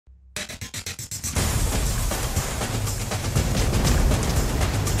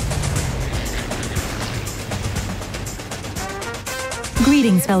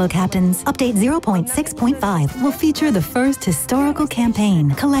Greetings, fellow captains. Update 0.6.5 will feature the first historical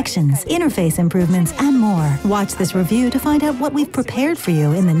campaign, collections, interface improvements, and more. Watch this review to find out what we've prepared for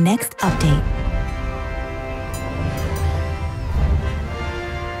you in the next update.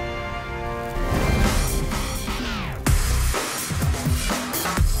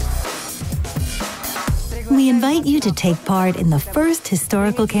 We invite you to take part in the first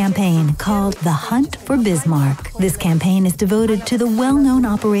historical campaign called The Hunt for Bismarck. This campaign is devoted to the well-known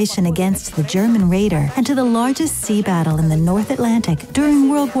operation against the German raider and to the largest sea battle in the North Atlantic during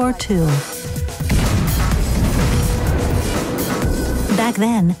World War II. Back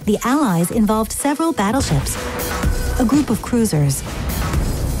then, the Allies involved several battleships, a group of cruisers,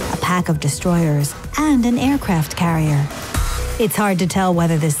 a pack of destroyers, and an aircraft carrier. It's hard to tell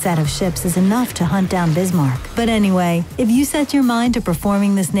whether this set of ships is enough to hunt down Bismarck. But anyway, if you set your mind to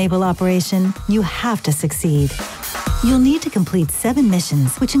performing this naval operation, you have to succeed. You'll need to complete 7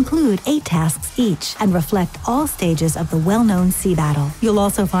 missions, which include 8 tasks each and reflect all stages of the well-known sea battle. You'll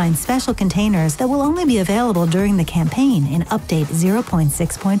also find special containers that will only be available during the campaign in Update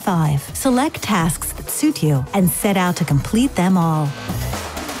 0.6.5. Select tasks that suit you and set out to complete them all.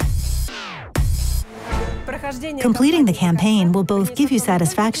 Completing the campaign will both give you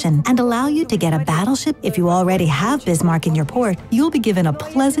satisfaction and allow you to get a battleship. If you already have Bismarck in your port, you'll be given a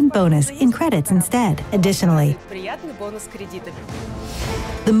pleasant bonus in credits instead. Additionally,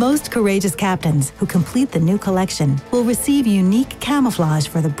 the most courageous captains who complete the new collection will receive unique camouflage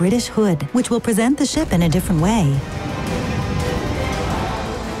for the British hood, which will present the ship in a different way.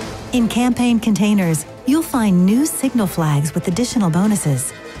 In campaign containers, you'll find new signal flags with additional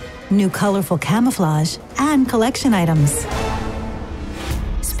bonuses, new colorful camouflage, and collection items.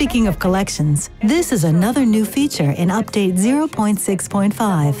 Speaking of collections, this is another new feature in Update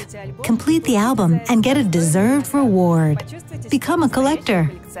 0.6.5. Complete the album and get a deserved reward. Become a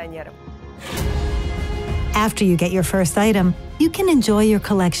collector. After you get your first item, you can enjoy your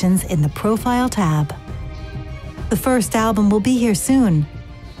collections in the Profile tab. The first album will be here soon.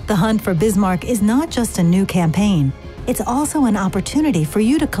 The Hunt for Bismarck is not just a new campaign. It's also an opportunity for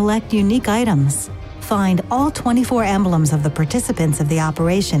you to collect unique items. Find all 24 emblems of the participants of the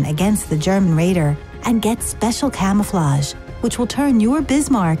operation against the German raider and get special camouflage, which will turn your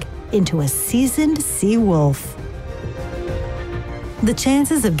Bismarck into a seasoned sea wolf. The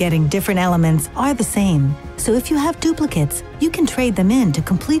chances of getting different elements are the same, so if you have duplicates, you can trade them in to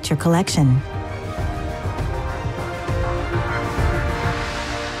complete your collection.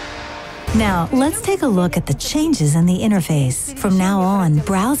 Now, let's take a look at the changes in the interface. From now on,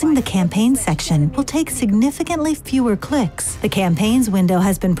 browsing the campaign section will take significantly fewer clicks. The campaigns window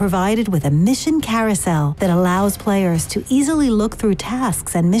has been provided with a mission carousel that allows players to easily look through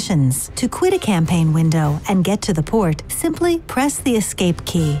tasks and missions. To quit a campaign window and get to the port, simply press the escape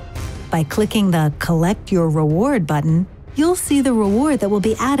key. By clicking the Collect Your Reward button, you'll see the reward that will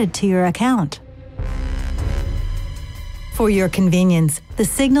be added to your account. For your convenience, the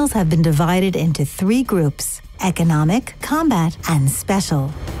signals have been divided into 3 groups: economic, combat, and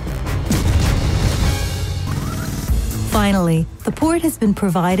special. Finally, the port has been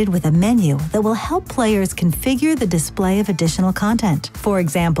provided with a menu that will help players configure the display of additional content. For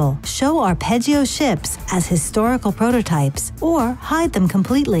example, show arpeggio ships as historical prototypes or hide them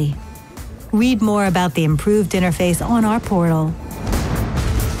completely. Read more about the improved interface on our portal.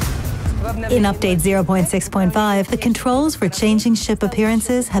 In Update 0.6.5, the controls for changing ship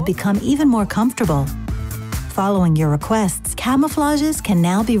appearances have become even more comfortable. Following your requests, camouflages can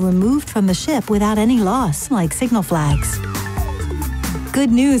now be removed from the ship without any loss, like signal flags.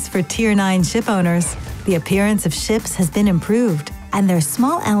 Good news for Tier 9 ship owners. The appearance of ships has been improved, and their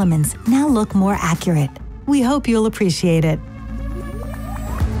small elements now look more accurate. We hope you'll appreciate it.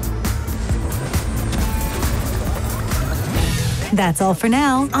 That's all for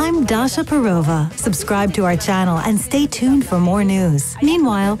now. I'm Dasha Perova. Subscribe to our channel and stay tuned for more news.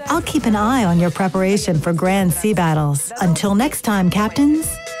 Meanwhile, I'll keep an eye on your preparation for grand sea battles. Until next time, captains.